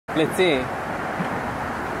Let's see.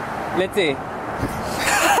 Let's see.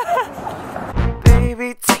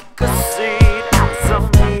 Baby, take a seat out on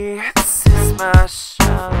me. This is my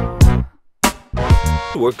show.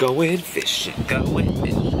 We're going fishing, going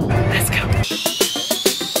fishing. Let's go.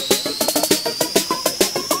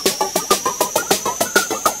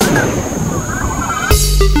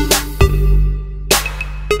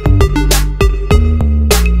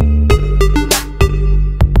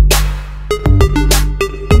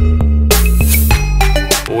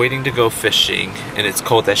 Waiting to go fishing, and it's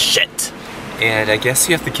cold as shit. And I guess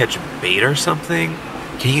you have to catch bait or something.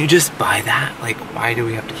 Can you just buy that? Like, why do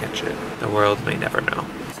we have to catch it? The world may never know.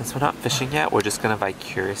 Since we're not fishing yet, we're just gonna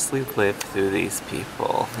vicariously live through these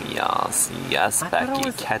people. Yes, yes,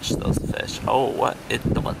 Becky, catch those fish. Oh, what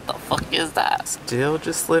the fuck is that? Still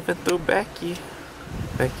just living through Becky.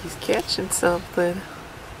 Becky's catching something.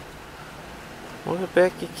 What did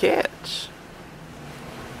Becky catch?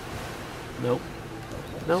 Nope.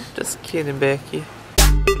 Nope, just kidding, Becky.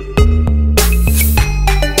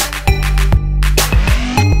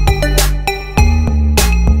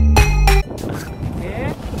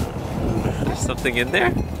 There's something in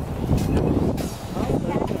there?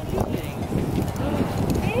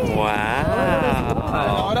 Wow.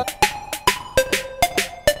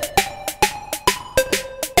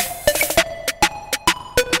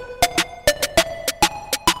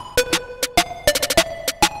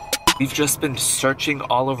 We've just been searching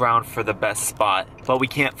all around for the best spot, but we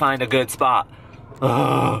can't find a good spot.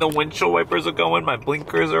 Ugh. The windshield wipers are going, my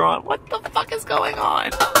blinkers are on. What the fuck is going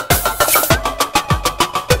on?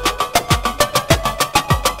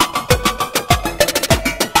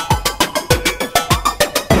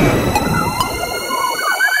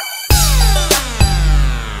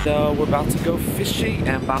 So we're about to go fishing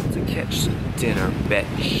and about to catch some dinner,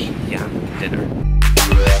 bitch. Yeah, dinner.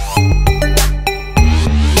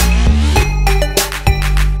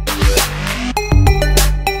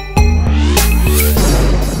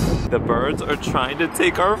 The birds are trying to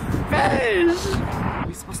take our fish! Are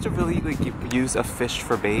we supposed to really use a fish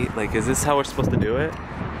for bait? Like, is this how we're supposed to do it?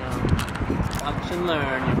 Watch and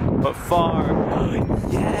learn. But far.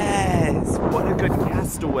 Yes! What a good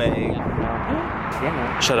castaway.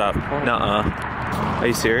 Yeah. Shut up. Nuh-uh. Are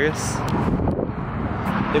you serious?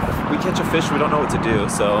 If we catch a fish, we don't know what to do,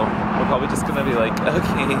 so we're probably just gonna be like,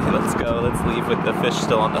 okay, let's go, let's leave with the fish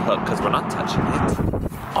still on the hook, because we're not touching it.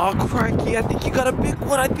 Oh, crikey, I think you got a big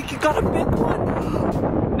one, I think you got a big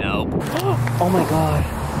one. Nope. Oh my god.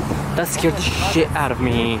 That scared the shit out of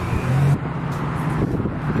me.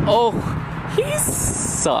 Oh, he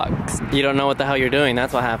sucks. You don't know what the hell you're doing,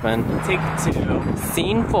 that's what happened. Take 2.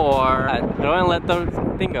 Scene 4. Go and let the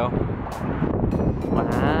thing go.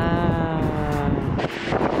 Wow.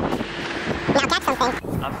 Now catch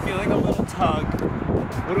something. I'm feeling a little tug.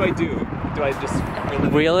 What do I do? Do I just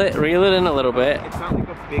Reel it in a little bit. It's not like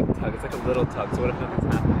a big tug, it's like a little tug, so what if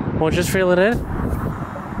nothing's happening? Well, just reel it in.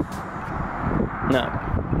 No.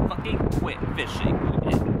 Fucking quit fishing.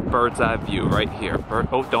 Bird's eye view right here.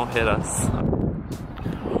 Oh, don't hit us.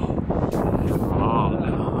 Oh,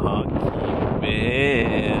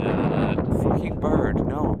 man. Fucking bird.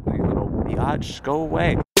 No, you little biatch, go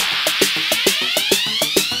away.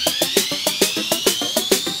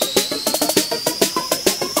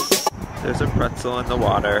 There's a pretzel in the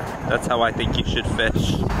water. That's how I think you should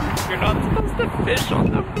fish. You're not supposed to fish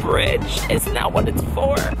on the bridge. Isn't that what it's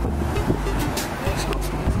for?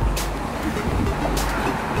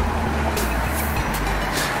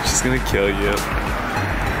 She's gonna kill you.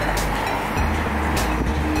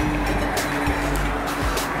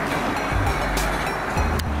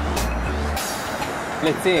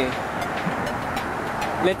 Let's see.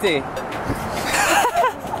 Let's see.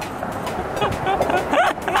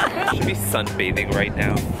 Should be sunbathing right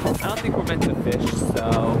now. I don't think we're meant to fish,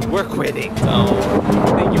 so we're quitting. So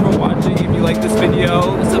thank you for watching. If you like this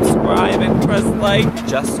video, subscribe and press like.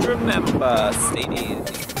 Just remember, stay easy.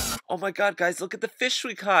 Oh my god, guys, look at the fish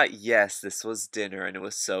we caught. Yes, this was dinner and it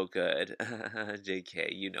was so good.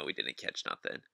 JK, you know we didn't catch nothing.